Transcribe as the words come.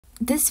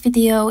This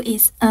video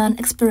is an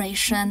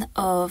exploration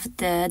of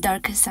the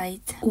darker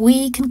side.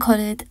 We can call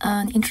it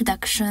an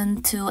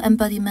introduction to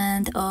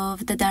embodiment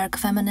of the dark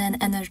feminine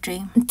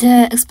energy.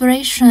 The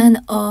exploration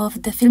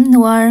of the film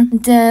noir,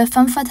 the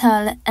femme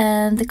fatale,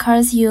 and the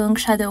Carls Jung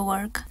shadow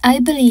work. I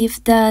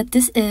believe that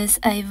this is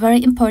a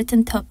very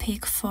important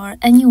topic for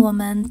any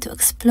woman to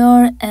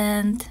explore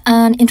and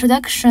an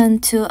introduction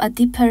to a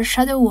deeper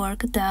shadow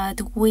work that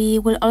we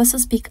will also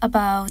speak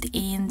about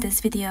in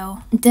this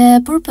video.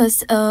 The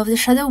purpose of the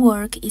shadow work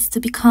is to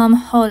become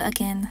whole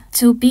again,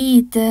 to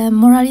be the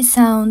morally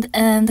sound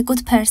and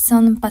good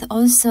person, but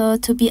also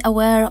to be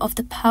aware of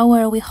the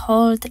power we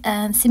hold,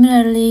 and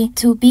similarly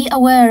to be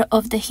aware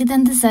of the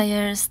hidden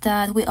desires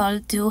that we all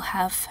do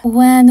have.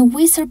 When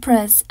we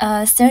suppress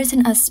a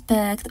certain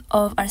aspect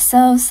of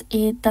ourselves,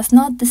 it does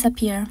not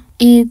disappear.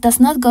 It does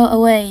not go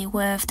away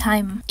with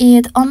time.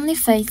 It only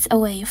fades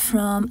away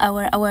from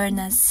our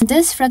awareness.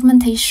 This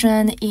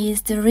fragmentation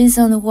is the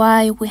reason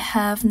why we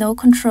have no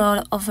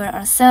control over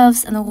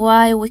ourselves and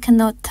why we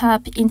cannot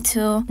tap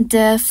into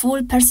the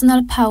full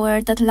personal power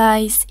that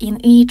lies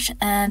in each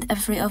and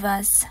every of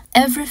us.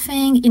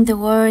 Everything in the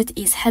world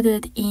is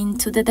headed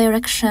into the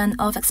direction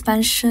of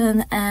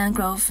expansion and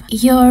growth.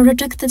 Your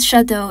rejected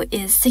shadow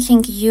is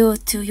seeking you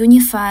to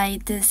unify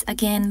this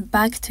again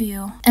back to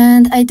you.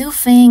 And I do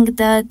think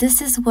that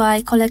this is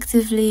why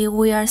collectively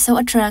we are so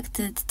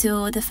attracted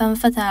to the femme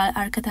fatale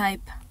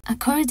archetype.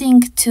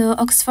 According to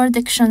Oxford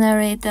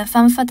Dictionary, the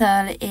femme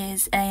fatale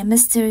is a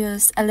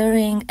mysterious,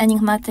 alluring,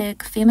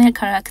 enigmatic female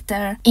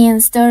character in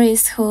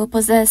stories who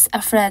possess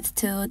a threat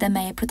to the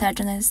male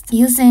protagonist,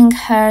 using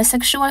her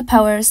sexual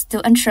powers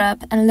to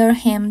entrap and lure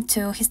him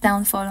to his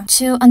downfall.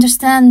 To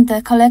understand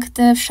the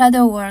collective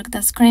shadow work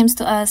that screams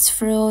to us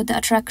through the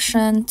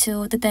attraction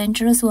to the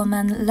dangerous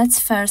woman, let's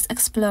first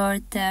explore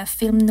the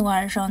film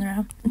noir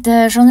genre,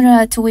 the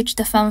genre to which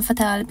the femme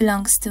fatale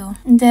belongs to.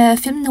 The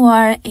film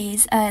noir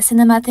is a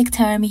cinematic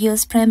term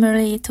used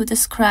primarily to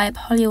describe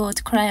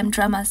Hollywood crime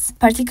dramas,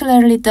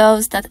 particularly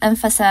those that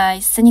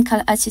emphasize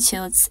cynical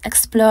attitudes,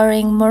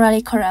 exploring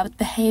morally corrupt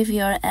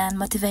behavior and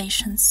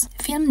motivations.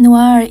 Film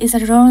noir is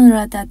a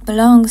genre that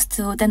belongs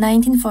to the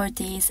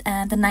 1940s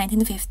and the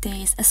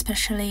 1950s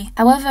especially.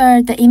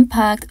 However, the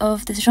impact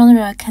of this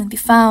genre can be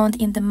found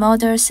in the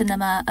modern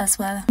cinema as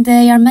well.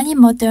 There are many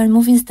modern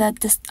movies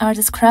that are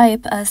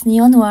described as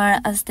neo-noir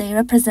as they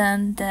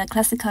represent the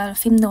classical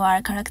film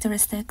noir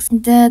characteristics.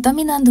 The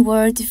dominant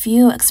word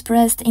view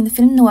expressed in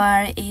film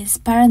noir is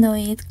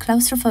paranoid,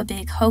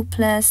 claustrophobic,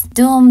 hopeless,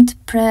 doomed,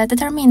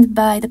 predetermined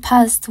by the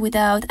past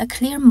without a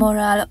clear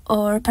moral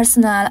or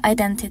personal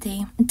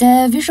identity.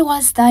 The visual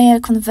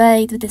style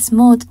conveyed this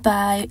mood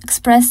by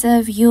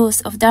expressive use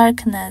of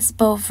darkness,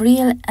 both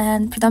real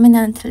and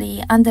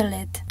predominantly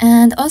underlit,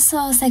 and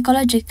also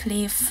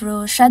psychologically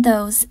through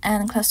shadows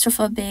and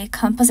claustrophobic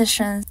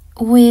compositions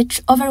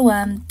which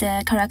overwhelm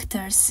the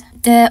characters.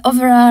 The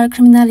overall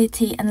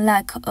criminality and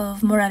lack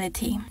of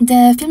morality.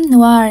 The film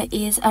noir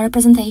is a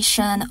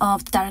representation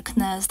of the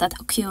darkness that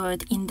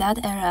occurred in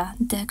that era,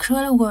 the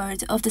cruel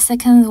world of the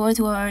Second World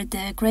War,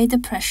 the Great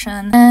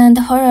Depression, and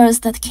the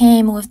horrors that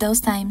came with those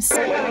times.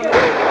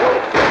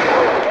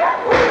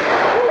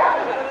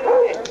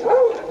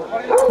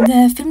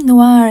 The film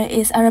noir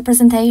is a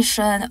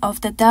representation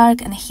of the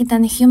dark and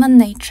hidden human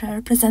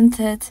nature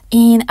presented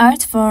in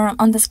art form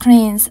on the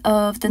screens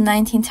of the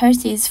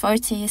 1930s,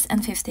 40s,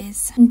 and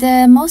 50s.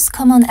 The most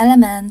common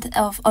element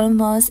of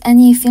almost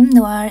any film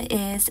noir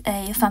is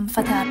a femme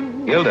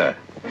fatale. Gilda,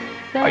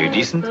 are you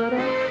decent?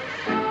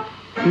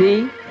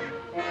 Me?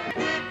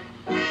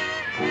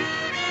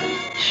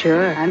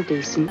 Sure, I'm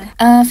decent.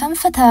 A femme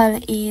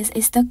fatale is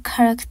a stock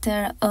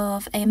character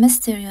of a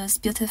mysterious,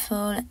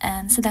 beautiful,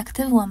 and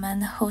seductive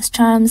woman whose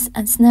charms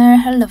ensnare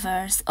her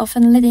lovers,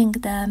 often leading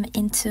them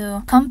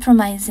into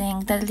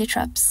compromising, deadly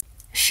traps.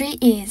 She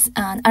is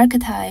an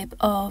archetype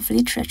of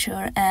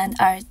literature and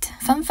art.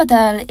 Femme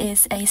fatale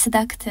is a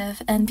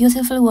seductive and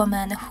beautiful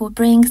woman who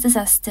brings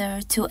disaster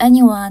to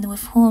anyone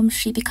with whom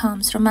she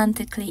becomes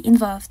romantically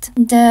involved.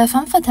 The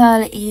femme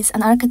fatale is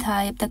an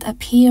archetype that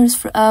appears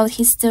throughout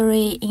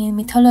history in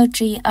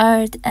mythology,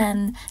 art,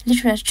 and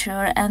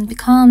literature and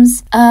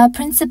becomes a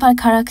principal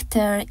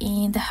character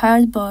in the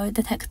hard-boiled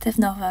detective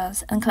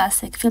novels and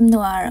classic film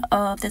noir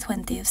of the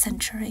 20th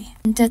century.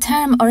 The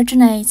term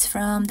originates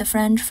from the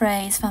French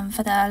phrase femme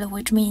fatale,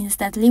 which means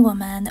deadly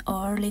woman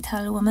or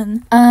lethal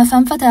woman. A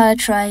femme fatale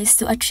tries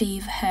to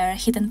achieve her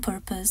hidden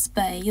purpose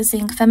by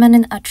using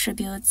feminine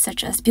attributes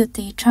such as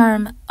beauty,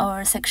 charm,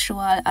 or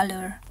sexual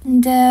allure.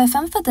 The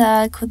femme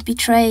fatale could be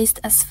traced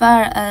as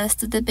far as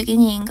to the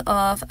beginning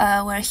of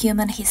our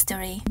human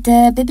history.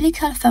 The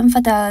biblical femme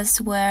fatales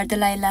were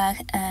Delilah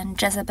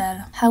and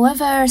Jezebel.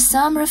 However,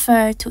 some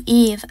refer to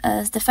Eve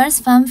as the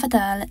first femme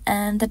fatale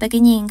and the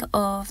beginning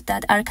of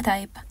that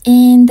archetype.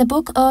 In the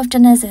book of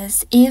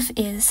Genesis, Eve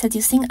is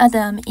seducing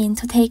Adam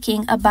into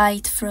taking a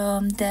bite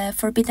from the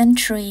forbidden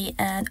tree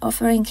and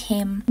offering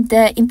him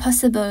the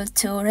impossible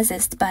to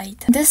resist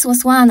bite. This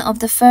was one of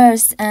the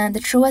first and the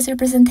truest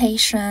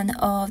representation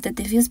of the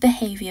devious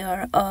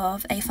behavior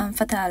of a femme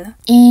fatale.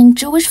 In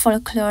Jewish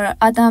folklore,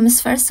 Adam's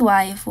first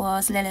wife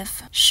was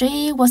Lilith.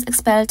 She was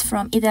expelled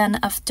from Eden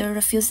after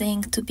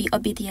refusing to be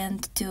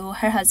obedient to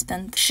her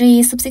husband.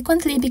 She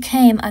subsequently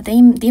became a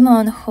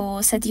demon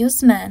who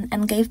seduced men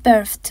and gave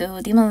birth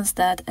to demons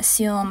that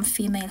assume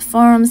female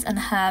forms and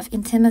have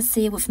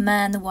intimacy with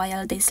men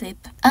while they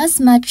sleep. As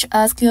much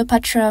as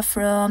Cleopatra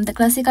from the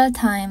classical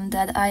time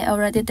that I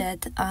already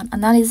did an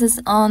analysis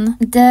on,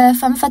 the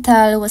femme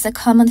fatale was a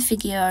common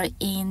figure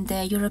in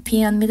the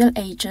European Middle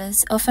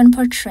Ages, often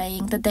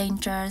portraying the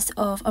dangers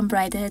of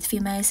unbridled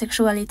female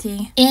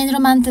sexuality. In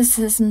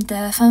Romanticism,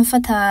 the femme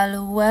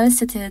fatale well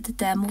suited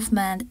the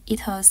movement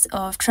ethos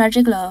of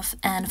tragic love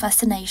and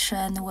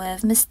fascination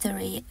with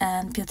mystery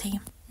and beauty.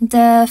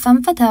 The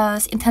femme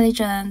fatale's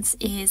intelligence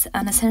is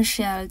an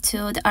essential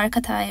to the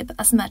archetype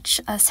as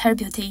much as her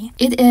beauty.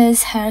 It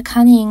is her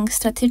cunning,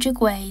 strategic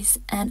ways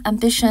and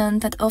ambition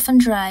that often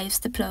drives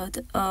the plot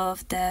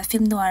of the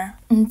film noir.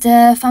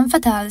 The femme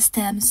fatale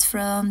stems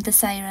from the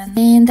siren.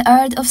 In the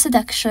art of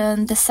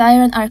seduction, the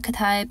siren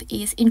archetype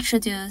is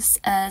introduced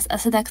as a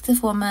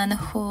seductive woman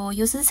who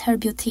uses her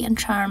beauty and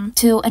charm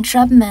to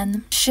entrap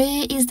men.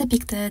 She is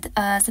depicted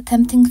as a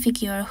tempting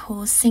figure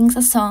who sings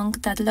a song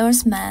that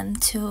lures men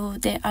to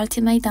their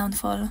ultimate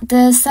downfall.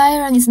 The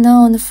siren is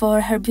known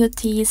for her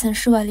beauty,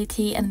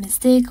 sensuality, and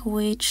mystique,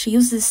 which she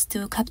uses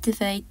to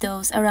captivate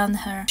those around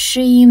her.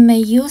 She may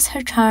use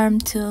her charm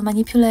to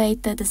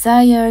manipulate the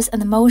desires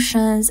and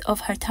emotions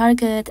of her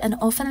target and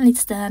often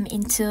leads them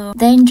into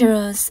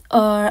dangerous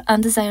or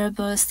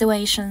undesirable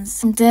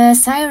situations. The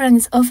siren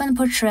is often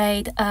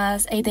portrayed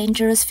as a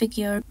dangerous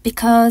figure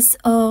because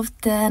of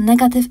the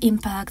negative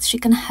impact she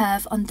can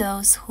have on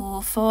those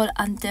who fall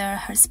under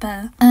her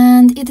spell.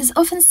 And it is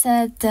often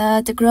said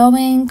that the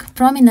growing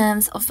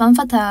prominence of femme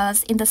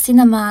fatales in the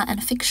cinema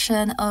and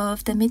fiction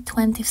of the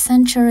mid-20th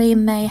century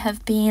may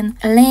have been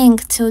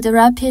linked to the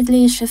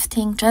rapidly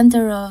shifting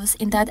gender roles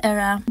in that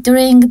era.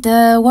 During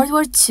the World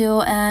War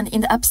II and in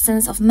the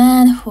absence of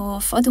men who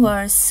fought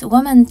wars,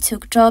 women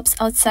took jobs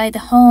outside the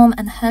home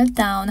and held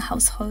down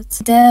households.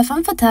 The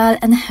femme fatale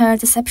and her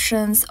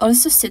deceptions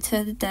also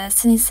suited the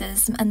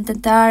cynicism and the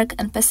dark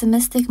and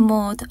pessimistic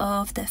mood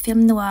of the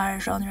film noir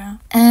genre.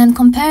 And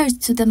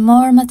compared to the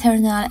more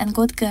maternal and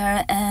good girl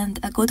and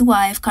a good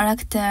wife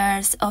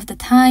characters of the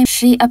time,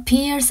 she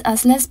appears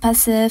as less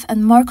passive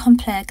and more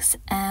complex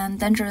and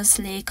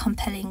dangerously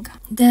compelling.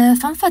 The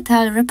femme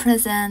fatale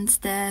represents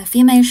the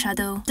female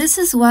shadow. This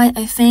is why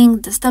I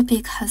think this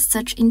topic has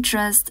such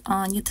interest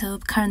on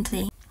YouTube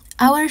currently.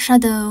 Our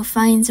shadow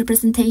finds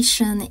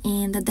representation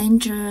in the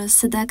dangerous,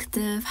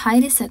 seductive,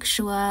 highly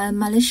sexual,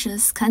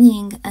 malicious,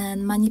 cunning,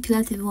 and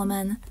manipulative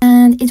woman,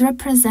 and it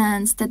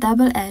represents the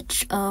double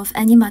edge of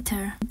any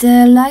matter.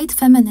 The light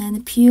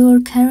feminine,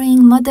 pure,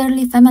 caring,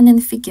 motherly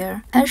feminine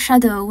figure. Her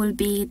shadow will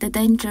be the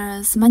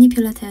dangerous,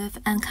 manipulative,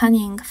 and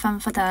cunning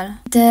femme fatale,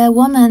 the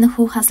woman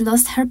who has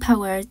lost her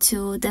power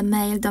to the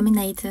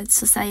male-dominated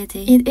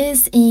society. It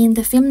is in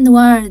the film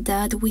noir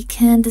that we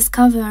can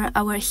discover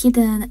our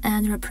hidden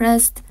and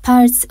repressed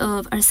parts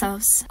of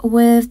ourselves.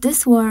 With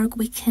this work,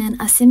 we can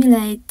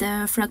assimilate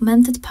the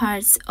fragmented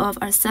parts of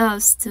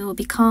ourselves to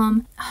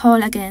become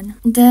whole again.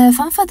 The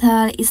femme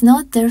fatale is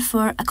not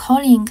therefore a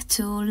calling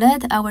to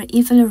let our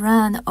evil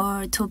run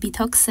or to be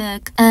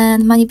toxic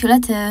and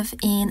manipulative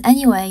in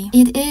any way.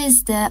 It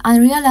is the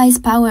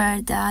unrealized power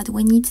that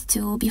we need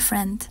to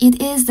befriend. It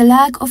is the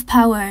lack of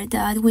power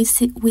that we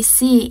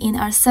see in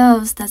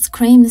ourselves that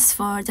screams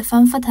for the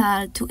femme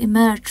fatale to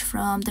emerge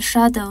from the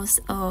shadows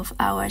of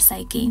our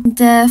psyche.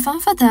 The femme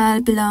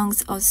fatale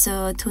belongs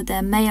also to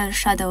the male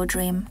shadow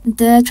dream,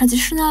 the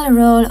traditional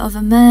role of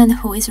a man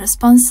who is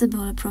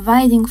responsible,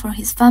 providing for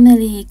his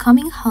family,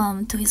 coming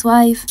home to his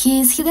wife.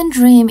 His hidden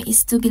dream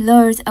is to be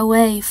lured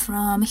away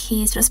from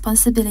his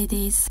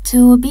responsibilities,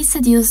 to be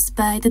seduced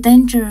by the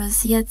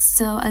dangerous yet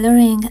so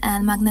alluring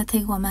and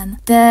magnetic woman,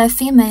 the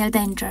female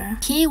danger.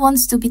 He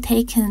wants to be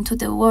taken to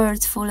the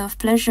world full of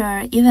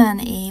pleasure, even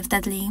if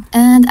deadly.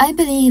 And I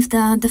believe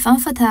that the femme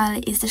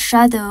fatale is the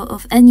shadow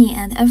of any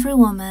and every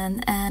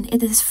woman, and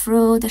it is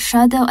through the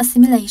shadow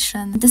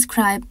assimilation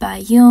described by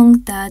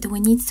Jung that we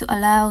need to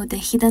allow the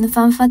hidden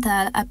femme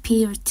fatale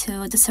appear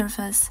to the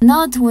surface,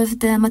 not with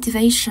the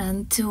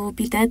motivation to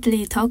be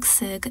deadly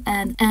toxic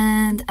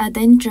and a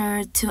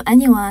danger to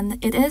anyone.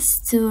 It is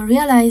to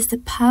realize the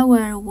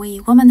power we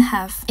women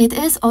have. It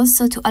is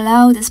also to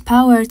allow this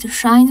power to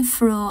shine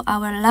through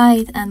our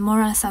light and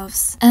moral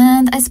selves.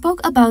 And I spoke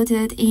about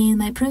it in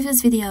my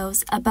previous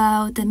videos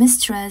about the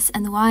mistress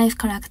and wife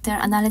character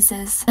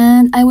analysis,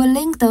 and I will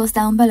link those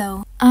down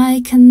below.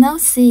 I can now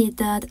see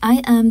that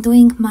I am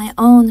doing my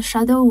own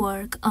shadow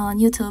work on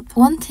YouTube,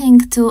 wanting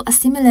to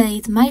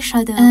assimilate my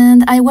shadow,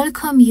 and I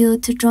welcome you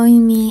to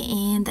join me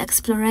in the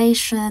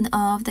exploration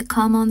of the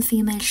common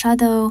female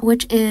shadow,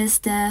 which is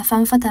the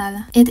femme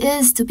fatale. It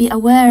is to be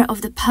aware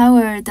of the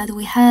power that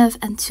we have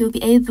and to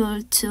be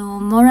able to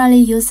morally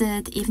use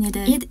it if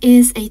needed. It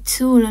is a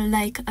tool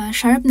like a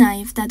sharp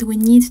knife that we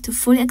need to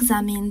fully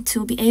examine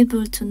to be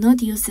able to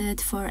not use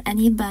it for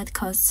any bad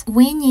cause.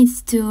 We need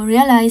to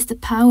realize the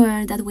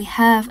power that we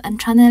have and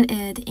channel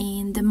it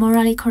in the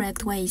morally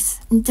correct ways.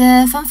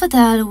 The femme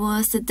fatale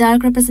was the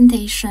dark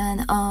representation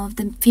of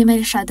the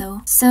female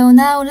shadow. So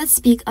now let's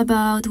speak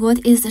about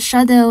what is the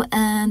shadow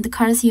and the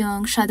Carls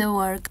Jung shadow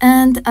work.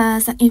 And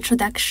as an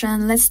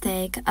introduction, let's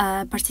take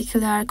a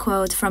particular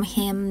quote from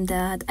him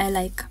that I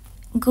like.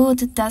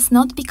 Good does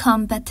not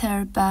become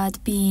better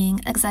but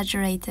being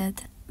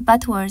exaggerated,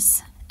 but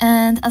worse.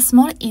 And a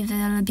small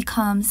evil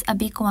becomes a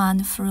big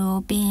one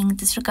through being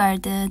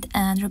disregarded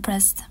and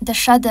repressed. The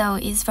shadow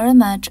is very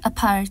much a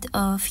part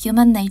of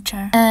human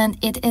nature, and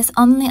it is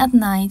only at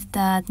night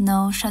that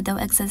no shadow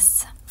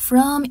exists.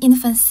 From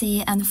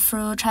infancy and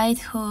through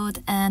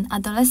childhood and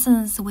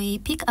adolescence, we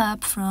pick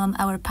up from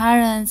our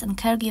parents and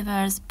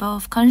caregivers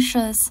both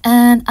conscious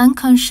and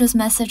unconscious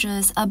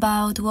messages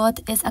about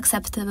what is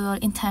acceptable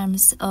in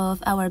terms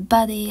of our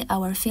body,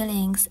 our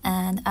feelings,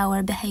 and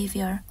our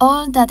behavior.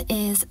 All that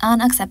is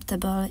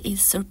unacceptable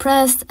is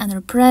suppressed and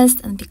repressed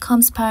and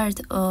becomes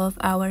part of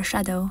our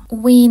shadow.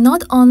 We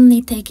not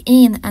only take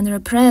in and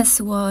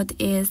repress what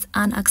is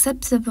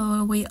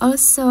unacceptable, we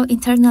also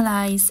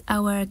internalize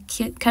our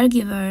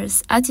caregivers'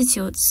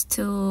 attitudes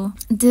to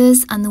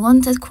these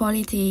unwanted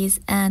qualities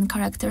and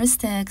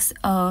characteristics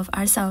of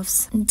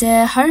ourselves.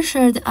 The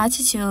harsher the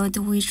attitude,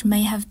 which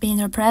may have been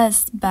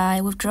repressed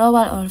by withdrawal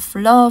of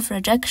love,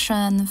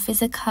 rejection,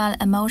 physical,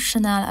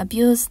 emotional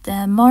abuse,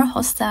 the more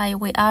hostile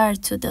we are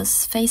to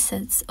those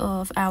facets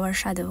of our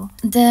shadow.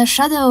 The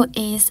shadow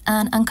is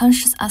an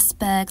unconscious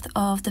aspect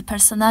of the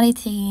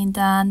personality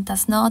that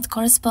does not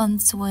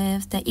correspond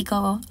with the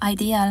ego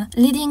ideal,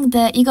 leading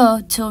the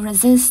ego to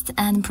resist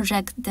and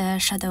project the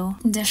shadow.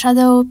 The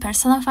shadow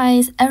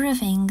personifies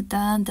everything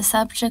that the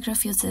subject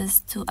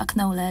refuses to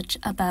acknowledge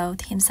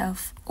about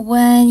himself.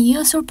 When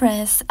you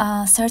suppress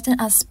a certain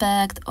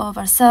aspect of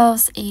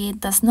ourselves, it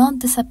does not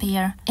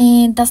disappear.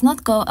 It does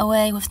not go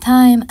away with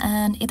time,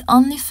 and it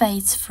only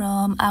fades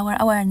from our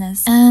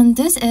awareness. And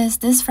this is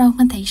this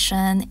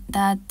fragmentation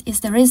that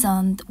is the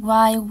reason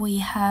why we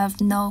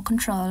have no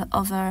control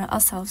over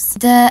ourselves.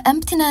 The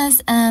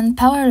emptiness and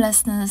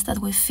powerlessness that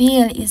we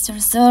feel is the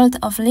result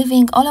of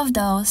leaving all of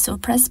those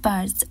suppressed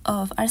parts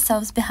of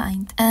ourselves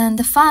behind. And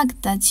the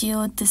fact that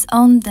you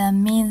disown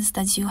them means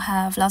that you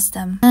have lost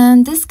them.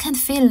 And this can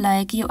feel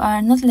like you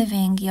are not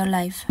living your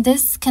life.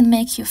 This can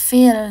make you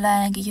feel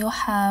like you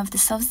have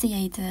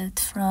dissociated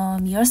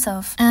from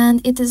yourself.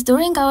 And it is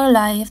during our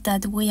life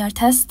that we are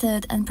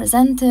tested and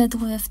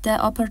presented with the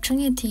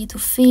opportunity to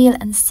feel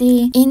and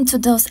see into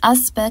those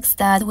aspects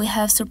that we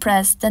have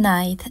suppressed,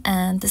 denied,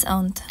 and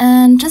disowned.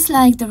 And just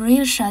like the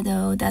real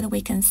shadow that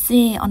we can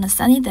see on a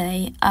sunny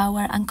day,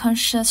 our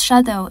unconscious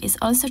shadow is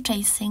also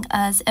chasing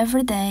us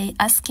every day,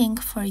 asking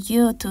for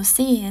you to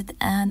see it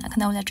and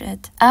acknowledge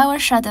it. Our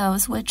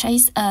shadows will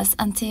chase us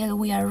until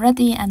we are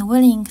ready and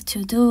willing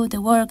to do the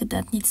work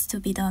that needs to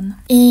be done.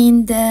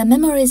 In the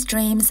Memories,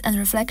 Dreams, and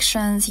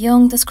Reflections,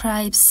 Jung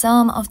describes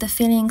some of the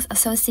feelings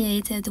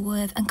associated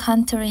with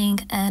encountering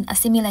and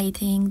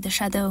assimilating the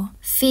shadow: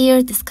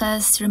 fear,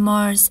 disgust,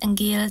 remorse, and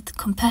guilt,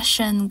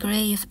 compassion,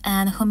 grief,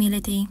 and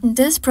humility.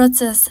 This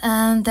process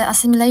and the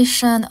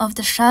assimilation of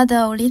the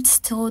shadow leads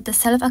to the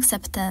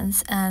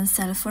self-acceptance and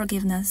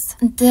self-forgiveness.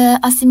 The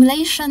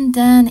assimilation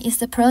then is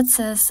the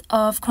process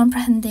of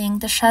comprehending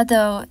the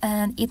shadow,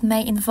 and it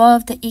may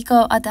involve the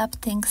ego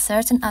adapting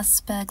certain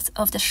aspects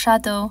of the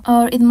shadow,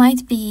 or it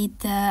might be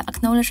the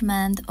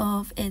acknowledgement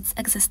of its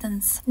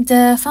existence.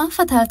 The femme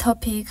fatale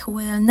topic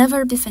will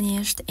never be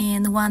finished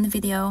in one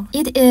video.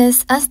 It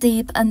is as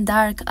deep and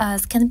dark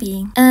as can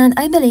be, and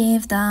I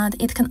believe that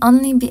it can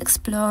only be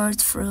explored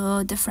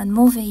through different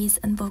movies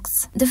and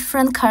books,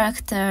 different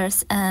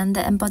characters, and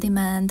the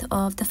embodiment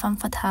of the femme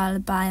fatale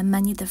by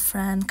many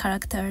different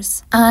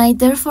characters. I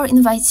therefore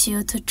invite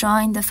you to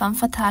join the femme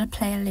fatale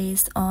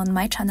playlist on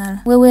my channel.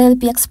 We will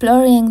be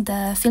exploring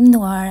the film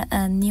noir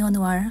and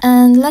neo-noir,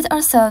 and let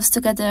ourselves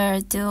together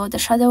do the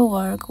shadow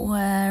work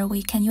where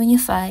we can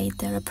unify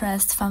the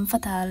repressed femme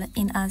fatale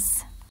in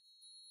us.